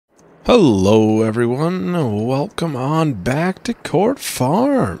Hello everyone, welcome on back to Court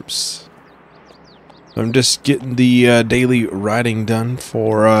Farms. I'm just getting the daily riding done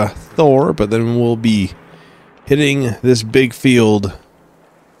for Thor, but then we'll be hitting this big field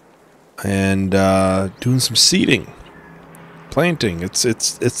and doing some seeding, planting.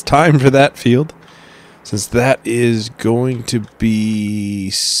 It's time for that field, since that is going to be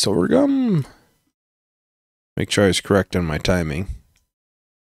sorghum. Make sure I was correct on my timing.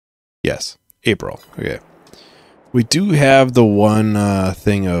 Yes, April. Okay. We do have the one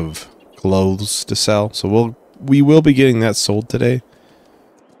thing of clothes to sell, so we will be getting that sold today.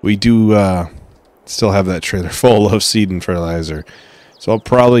 We do still have that trailer full of seed and fertilizer, so I'll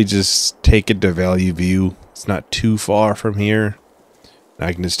probably just take it to Value View. It's not too far from here.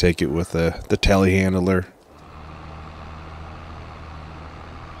 I can just take it with the telehandler.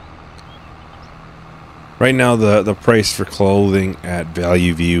 Right now, the price for clothing at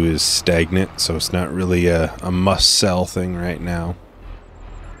Value View is stagnant, so it's not really a must-sell thing right now.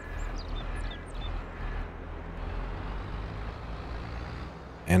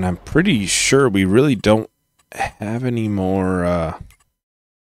 And I'm pretty sure we really don't have any more...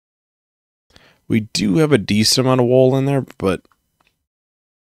 we do have a decent amount of wool in there, but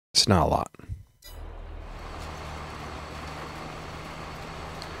it's not a lot.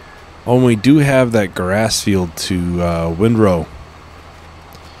 Oh, and we do have that grass field to windrow.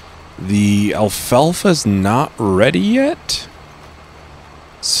 The alfalfa's not ready yet.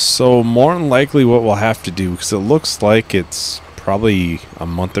 So more than likely what we'll have to do, because it looks like it's probably a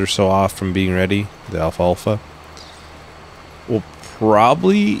month or so off from being ready, the alfalfa. We'll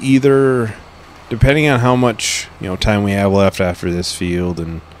probably either, depending on how much time we have left after this field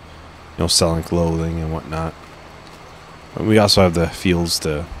and selling clothing and whatnot. But we also have the fields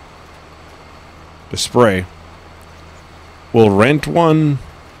to spray. We'll rent one,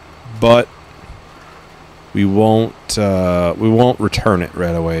 but we won't return it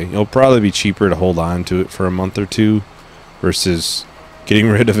right away. It'll probably be cheaper to hold on to it for a month or two versus getting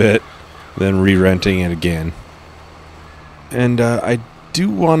rid of it, then re-renting it again. And I do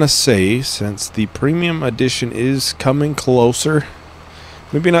want to say, since the premium edition is coming closer,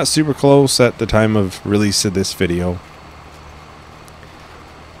 maybe not super close at the time of release of this video,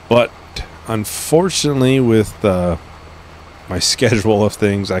 but unfortunately, with my schedule of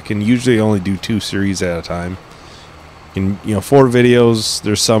things, I can usually only do 2 series at a time. And 4 videos.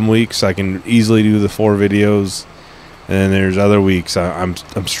 There's some weeks I can easily do the 4 videos, and then there's other weeks I'm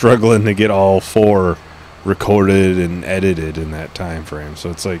struggling to get all 4 recorded and edited in that time frame. So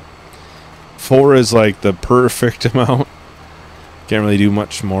it's like 4 is like the perfect amount. Can't really do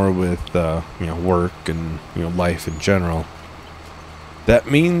much more with work and life in general. That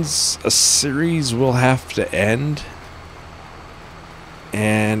means a series will have to end,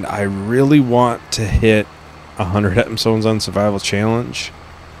 and I really want to hit 100 episodes on Survival Challenge.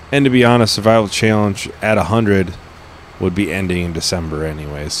 And to be honest, Survival Challenge at 100 would be ending in December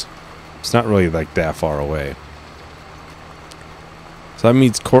anyways. It's not really like that far away. So that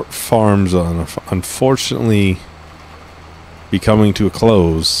means Court Farms unfortunately be coming to a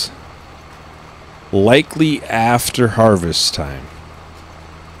close, likely after harvest time.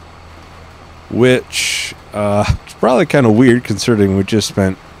 Which it's probably kind of weird considering we just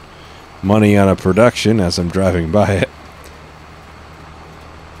spent money on a production as I'm driving by it.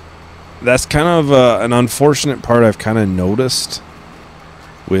 That's kind of an unfortunate part I've kind of noticed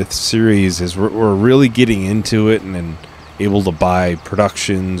with series, is we're really getting into it and able to buy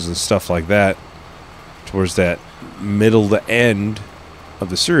productions and stuff like that towards that middle to end of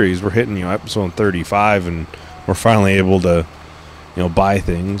the series. We're hitting episode 35 and we're finally able to buy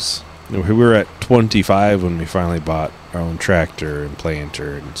things. We were at 25 when we finally bought our own tractor and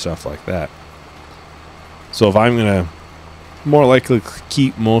planter and stuff like that. So if I'm going to more likely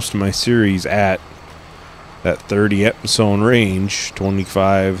keep most of my series at that 30 episode range,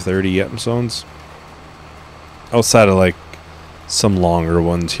 25, 30 episodes, outside of like some longer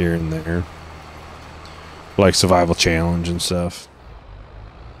ones here and there, like Survival Challenge and stuff.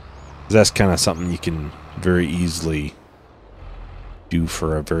 That's kind of something you can very easily do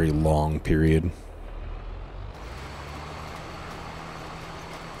for a very long period.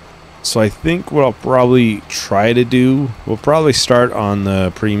 So I think what I'll probably try to do, we'll probably start on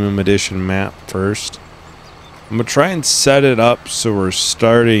the premium edition map first. I'm gonna try and set it up so we're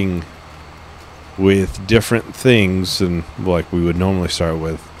starting with different things than like we would normally start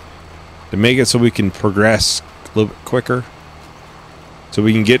with, to make it so we can progress a little bit quicker, so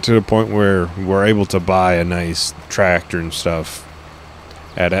we can get to the point where we're able to buy a nice tractor and stuff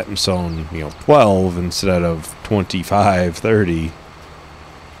at episode 12 instead of 25, 30.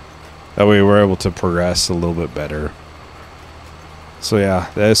 That way we're able to progress a little bit better. So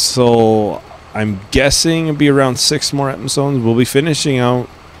yeah, so I'm guessing it'll be around 6 more episodes. We'll be finishing out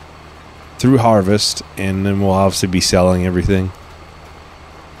through harvest, and then we'll obviously be selling everything.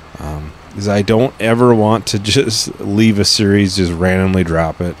 Because I don't ever want to just leave a series, just randomly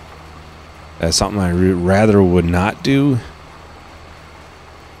drop it. That's something I rather would not do.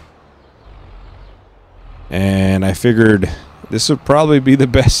 And I figured this would probably be the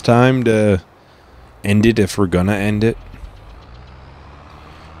best time to end it if we're gonna end it.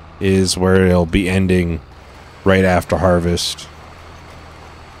 Is where it'll be ending right after harvest.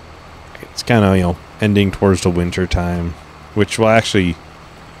 It's kind of, you know, ending towards the winter time, which will actually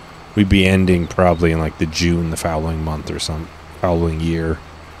we'd be ending probably in like the June the following month or some following year.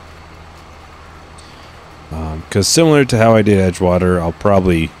 Because similar to how I did Edgewater, I'll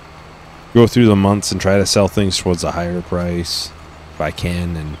probably go through the months and try to sell things towards a higher price if I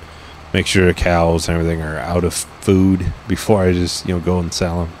can, and make sure the cows and everything are out of food before I just, you know, go and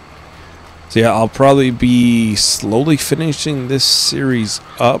sell them. So yeah, I'll probably be slowly finishing this series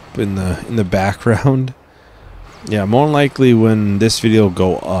up in the background. Yeah, more likely when this video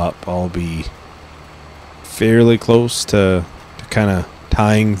go up, I'll be fairly close to kind of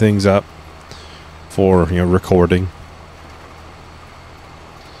tying things up for, you know, recording.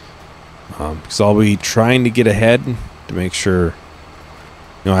 Because I'll be trying to get ahead to make sure, you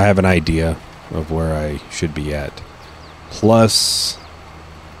know, I have an idea of where I should be at. Plus,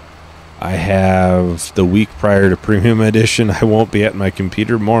 I have the week prior to Premium Edition, I won't be at my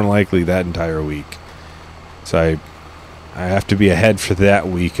computer, more than likely that entire week. So I have to be ahead for that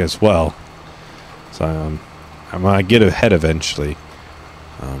week as well. So I'm going to get ahead eventually.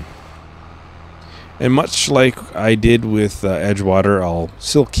 And much like I did with Edgewater, I'll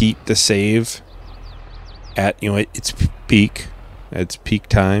still keep the save at, you know, its peak. Its peak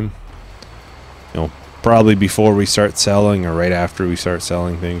time. You know, probably before we start selling or right after we start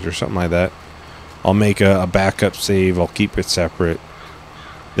selling things or something like that. I'll make a backup save. I'll keep it separate.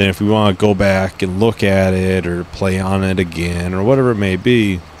 Then if we want to go back and look at it or play on it again or whatever it may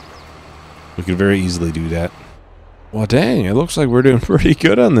be, we could very easily do that. Well, dang, it looks like we're doing pretty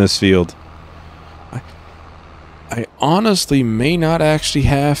good on this field. I honestly may not actually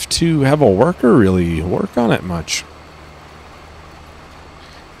have to have a worker really work on it much.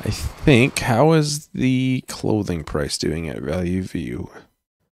 I think, how is the clothing price doing at Value View?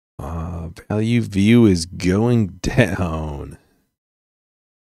 Value View is going down.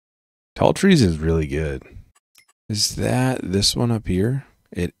 Tall Trees is really good. Is that this one up here?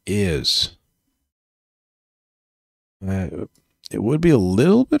 It is. It would be a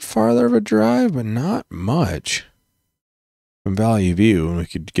little bit farther of a drive, but not much. From Value View, and we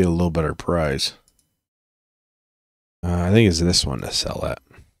could get a little better price. I think it's this one to sell at.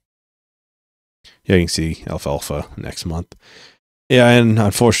 Yeah, you can see alfalfa next month. Yeah, and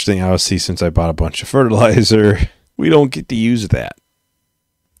unfortunately, obviously, since I bought a bunch of fertilizer, we don't get to use that.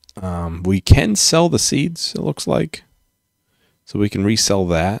 We can sell the seeds, it looks like. So we can resell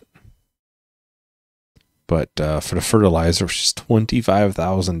that. But for the fertilizer, which is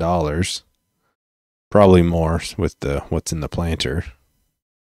 $25,000. Probably more with what's in the planter.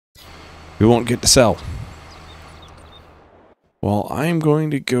 We won't get to sell. Well, I'm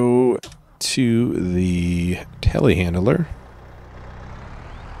going to go to the telehandler.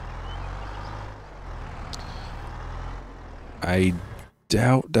 I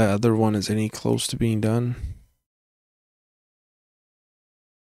doubt the other one is any close to being done.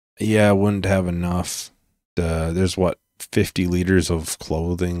 Yeah, I wouldn't have enough. There's what, 50 liters of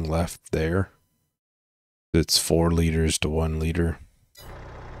clothing left there. It's 4 liters to 1 liter.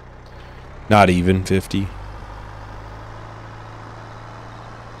 Not even 50.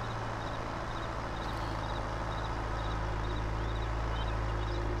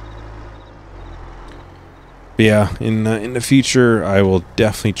 But yeah, in the future, I will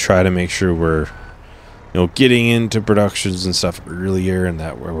definitely try to make sure we're, you know, getting into productions and stuff earlier, and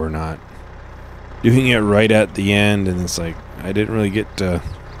that where we're not doing it right at the end, and it's like I didn't really get to,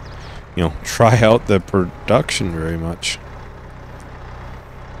 you know, try out the production very much.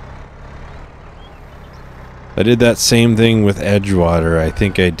 I did that same thing with Edgewater. I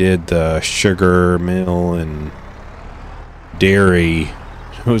think I did the sugar mill and dairy.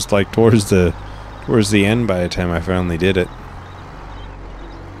 It was like towards the end by the time I finally did it.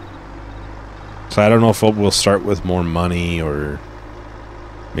 So I don't know if we'll start with more money, or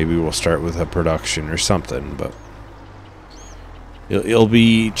maybe we'll start with a production or something, but it'll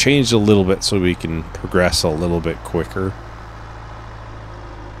be changed a little bit so we can progress a little bit quicker.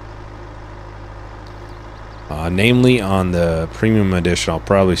 Namely on the premium edition, I'll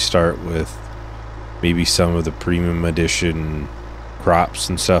probably start with maybe some of the premium edition crops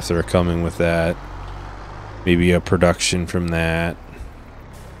and stuff that are coming with that. Maybe a production from that.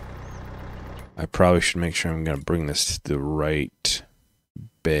 I probably should make sure I'm going to bring this to the right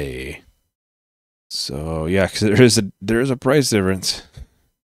bay. So yeah, because there is a price difference.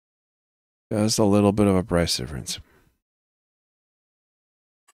 Just a little bit of a price difference.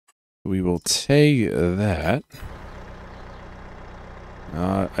 We will take that.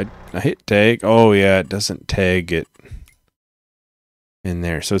 I hit tag. Oh yeah, it doesn't tag it in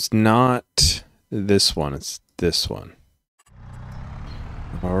there. So it's not this one, it's this one.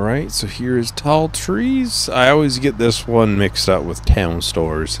 Alright, so here's tall trees. I always get this one mixed up with town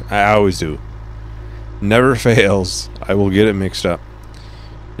stores. I always do. Never fails. I will get it mixed up.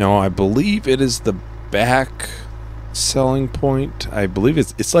 Now, I believe it is the back selling point. I believe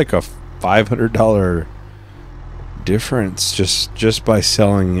it's like a $500 difference just by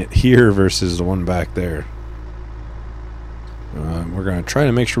selling it here versus the one back there. We're going to try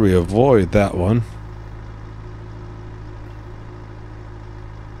to make sure we avoid that one.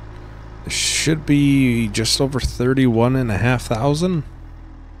 It should be just over 31,500.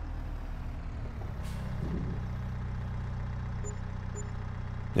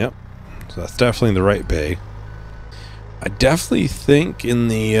 Yep, so that's definitely the right bay. I definitely think in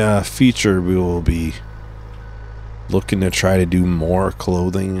the future we will be looking to try to do more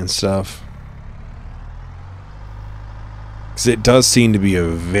clothing and stuff. Because it does seem to be a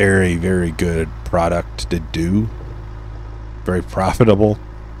very, very good product to do. Very profitable.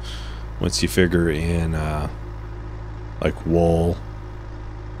 Once you figure in like wool.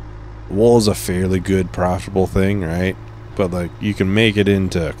 Wool is a fairly good profitable thing, right? But like you can make it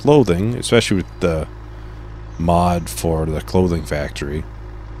into clothing, especially with the mod for the clothing factory.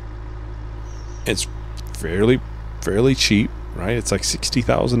 It's fairly cheap, right? It's like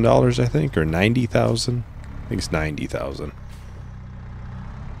 $60,000, I think, or 90,000. I think it's 90,000.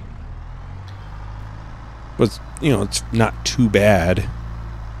 But you know, it's not too bad.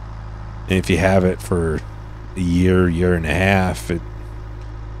 And if you have it for a year and a half,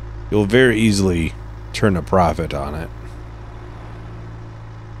 you'll very easily turn a profit on it.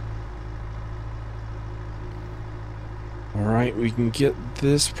 Alright, we can get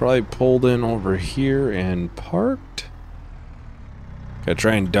this probably pulled in over here and parked. Gotta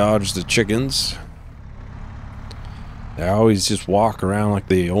try and dodge the chickens. They always just walk around like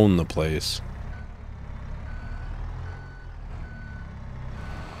they own the place.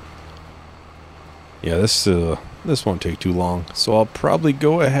 Yeah, this won't take too long. So I'll probably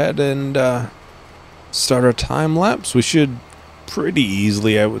go ahead and start a time lapse. We should pretty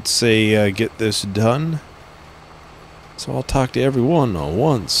easily, I would say, get this done. So I'll talk to everyone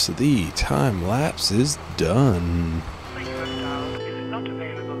once the time lapse is done.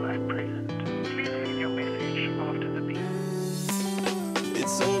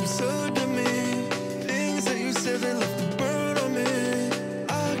 It's so absurd to me. Things that you said that left a burn on me.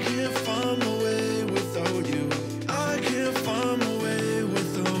 I can't find my way without you. I can't find my way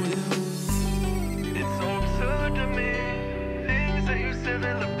without you. It's so absurd to me. Things that you said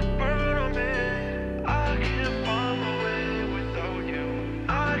that left a burn on me. I can't find my way without you.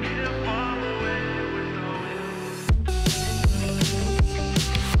 I can't find my way without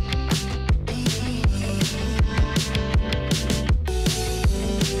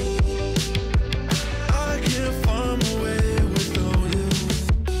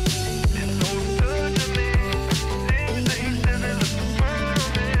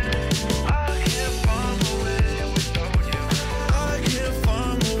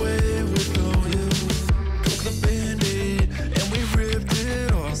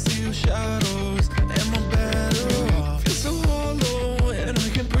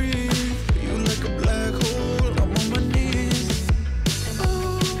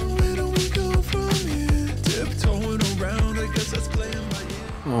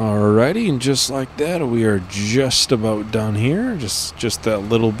Alrighty, and just like that, we are just about done here. Just that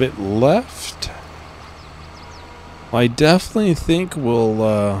little bit left. I definitely think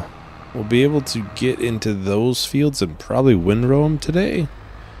we'll be able to get into those fields and probably windrow them today.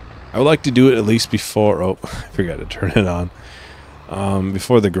 I would like to do it at least before. Oh, I forgot to turn it on.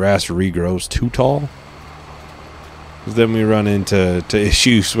 Before the grass regrows too tall. Because then we run into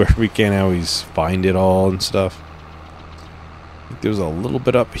issues where we can't always find it all and stuff. There's a little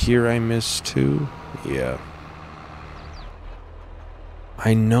bit up here I missed too. Yeah.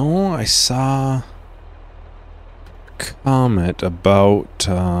 I know I saw a comment about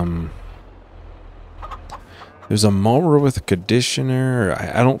there's a mower with a conditioner.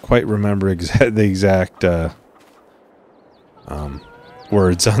 I don't quite remember the exact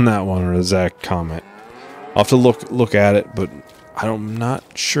words on that one, or exact comment. I'll have to look at it, but I'm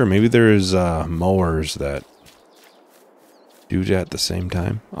not sure. Maybe there's mowers that do that at the same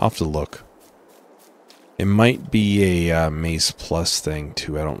time. I'll have to look. It might be a Mace Plus thing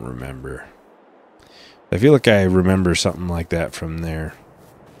too. I don't remember. I feel like I remember something like that from there.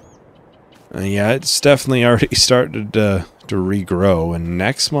 Yeah, it's definitely already started to regrow, and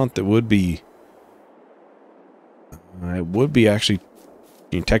next month it would be actually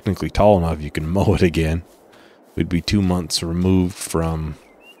technically tall enough you can mow it again. We'd be 2 months removed from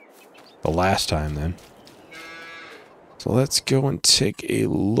the last time then. So let's go and take a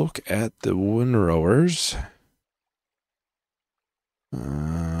look at the windrowers.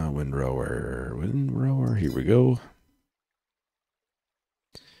 Windrower, here we go.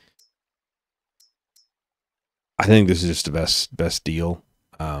 I think this is just the best deal.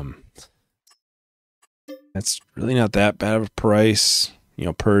 That's really not that bad of a price,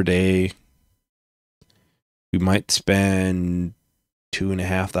 per day. We might spend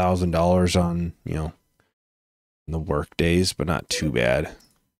 $2,500 on, the work days, but not too bad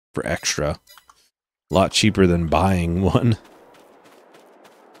for extra. A lot cheaper than buying one.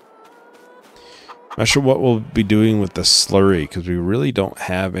 Not sure what we'll be doing with the slurry, because we really don't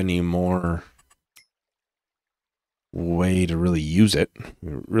have any more way to really use it.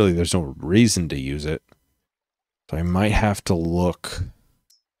 Really, there's no reason to use it. So I might have to look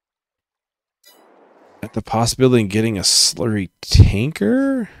at the possibility of getting a slurry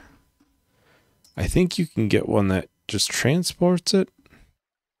tanker. I think you can get one that just transports it.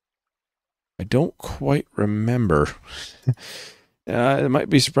 I don't quite remember. It might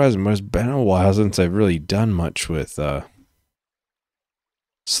be surprising, but it's been a while since I've really done much with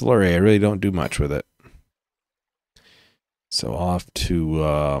slurry. I really don't do much with it. So I'll have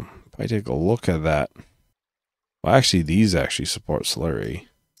to probably take a look at that. Well, actually, these actually support slurry.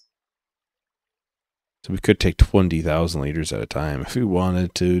 So we could take 20,000 liters at a time if we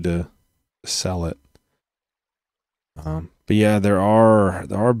wanted to sell it. But yeah, there are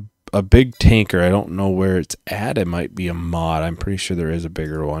a big tanker. I don't know where it's at. It might be a mod. I'm pretty sure there is a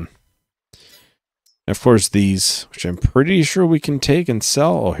bigger one. And of course, these, which I'm pretty sure we can take and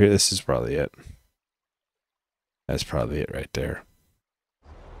sell. Oh, here, this is probably it. That's probably it right there.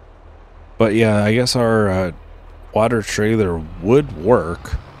 But yeah, I guess our water trailer would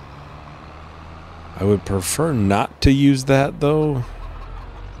work. I would prefer not to use that though.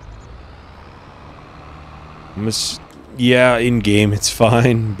 Yeah, in game it's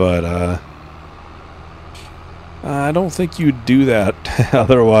fine, but I don't think you'd do that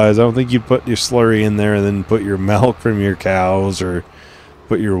otherwise. I don't think you'd put your slurry in there and then put your milk from your cows or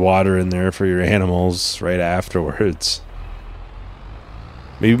put your water in there for your animals right afterwards.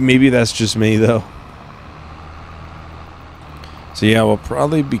 Maybe that's just me though. So yeah, we'll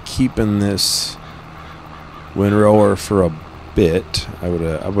probably be keeping this windrower for a bit. I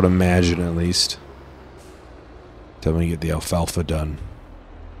would imagine, at least, till we get the alfalfa done.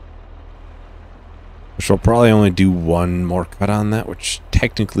 Which we'll probably only do one more cut on that, which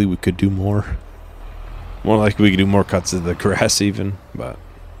technically we could do more. More likely we could do more cuts of the grass even, but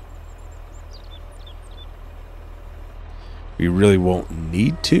we really won't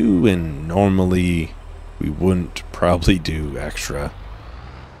need to, and normally we wouldn't probably do extra.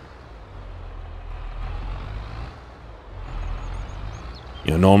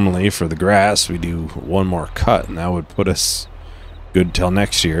 Normally for the grass we do one more cut, and that would put us good till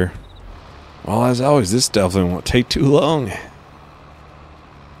next year. Well, as always, this definitely won't take too long.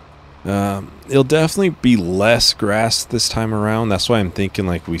 It'll definitely be less grass this time around. That's why I'm thinking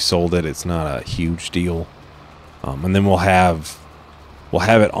like we sold it. It's not a huge deal. And then we'll have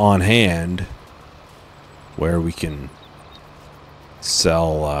it on hand where we can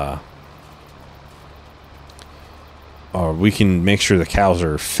sell, or we can make sure the cows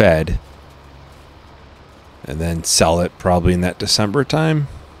are fed and then sell it probably in that December time.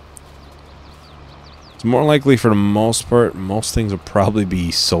 It's more likely, for the most part, most things will probably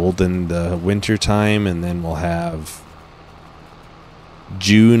be sold in the winter time, and then we'll have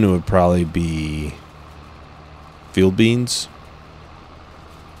June would probably be field beans,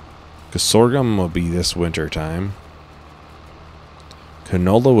 because sorghum will be this winter time.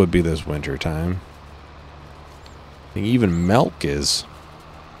 Canola would be this winter time. I think even milk is.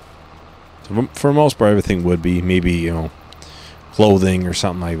 So for the most part, everything would be. Maybe, clothing or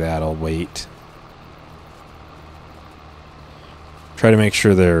something like that. I'll wait. Try to make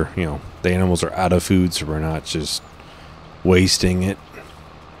sure they're, the animals are out of food, so we're not just wasting it.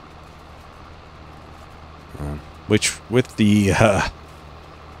 Which with the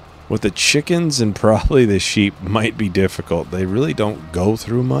With the chickens and probably the sheep might be difficult. They really don't go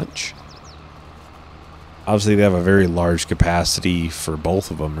through much. Obviously, they have a very large capacity for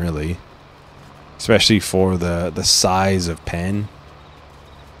both of them, really. Especially for the size of pen.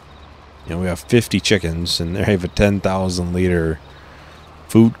 You know, we have 50 chickens, and they have a 10,000 liter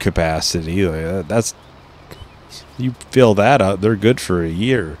food capacity. That's, you fill that up, they're good for a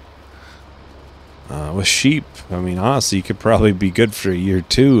year. With sheep, I mean, honestly, you could probably be good for a year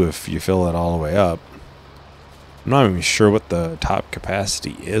too if you fill it all the way up. I'm not even sure what the top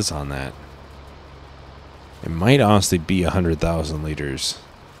capacity is on that. It might honestly be 100,000 liters.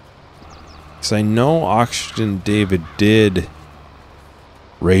 Because I know Oxygendavid did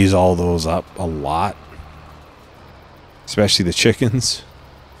raise all those up a lot. Especially the chickens.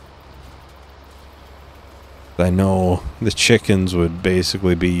 I know the chickens would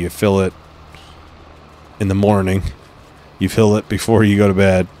basically be, you fill it in the morning, you fill it before you go to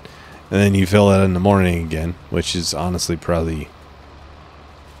bed, and then you fill it in the morning again, which is honestly probably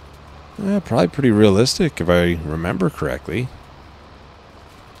pretty realistic if I remember correctly.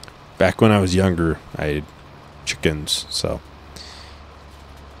 Back when I was younger, I had chickens, so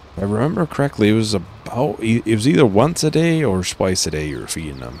if I remember correctly, it was either once a day or twice a day you were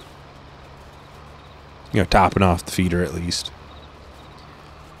feeding them. You know, topping off the feeder at least.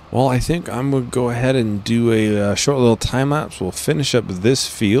 Well, I think I'm going to go ahead and do a short little time lapse. We'll finish up this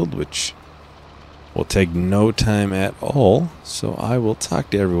field, which will take no time at all. So I will talk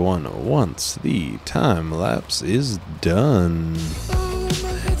to everyone once the time lapse is done. Oh, my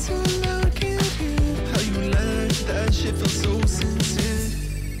head's so loud, I can't hear how you learned that shit feels so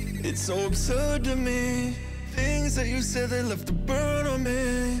sincere. It's so absurd to me. Things that you said that left a burn on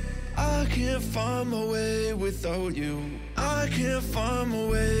me. I can't find my way without you. I can't find my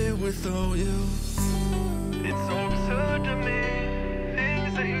way without you. It's so absurd to me.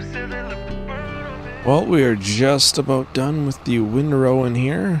 Things that you said that left a burn on me. Well, we are just about done with the windrow in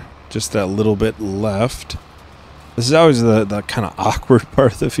here. Just that little bit left. This is always the kind of awkward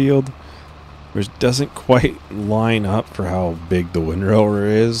part of the field, which doesn't quite line up for how big the windrower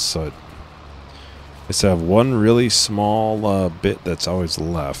is. So I just have one really small bit that's always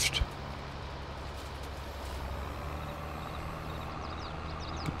left.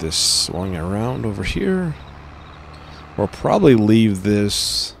 Get this swung around over here. We'll probably leave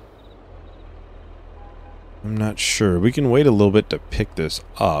this. I'm not sure. We can wait a little bit to pick this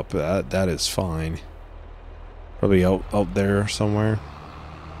up. That is fine. Probably out there somewhere.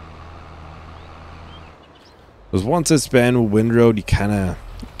 Because once it's been windrowed, you kind of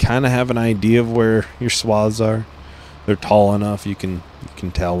have an idea of where your swaths are. They're tall enough you can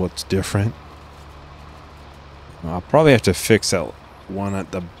tell what's different. I'll probably have to fix that one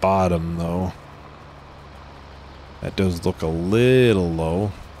at the bottom though. That does look a little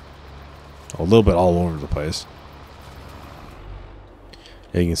low. A little bit all over the place.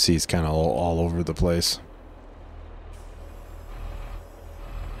 Yeah, you can see it's kind of all over the place.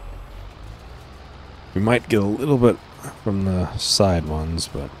 We might get a little bit from the side ones,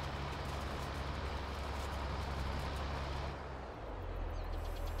 but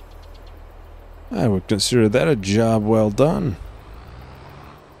I would consider that a job well done.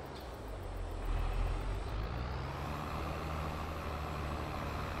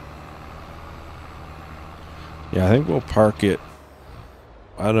 Yeah, I think we'll park it.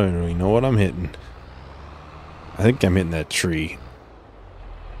 I don't really know what I'm hitting. I think I'm hitting that tree.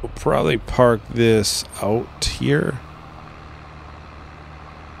 We'll probably park this out here.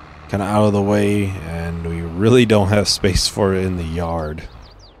 Kind of out of the way, and we really don't have space for it in the yard.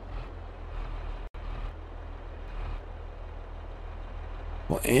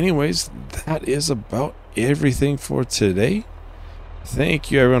 Well, anyways, that is about everything for today. Thank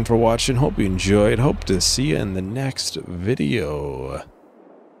you everyone for watching. Hope you enjoyed. Hope to see you in the next video.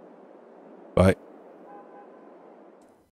 Bye.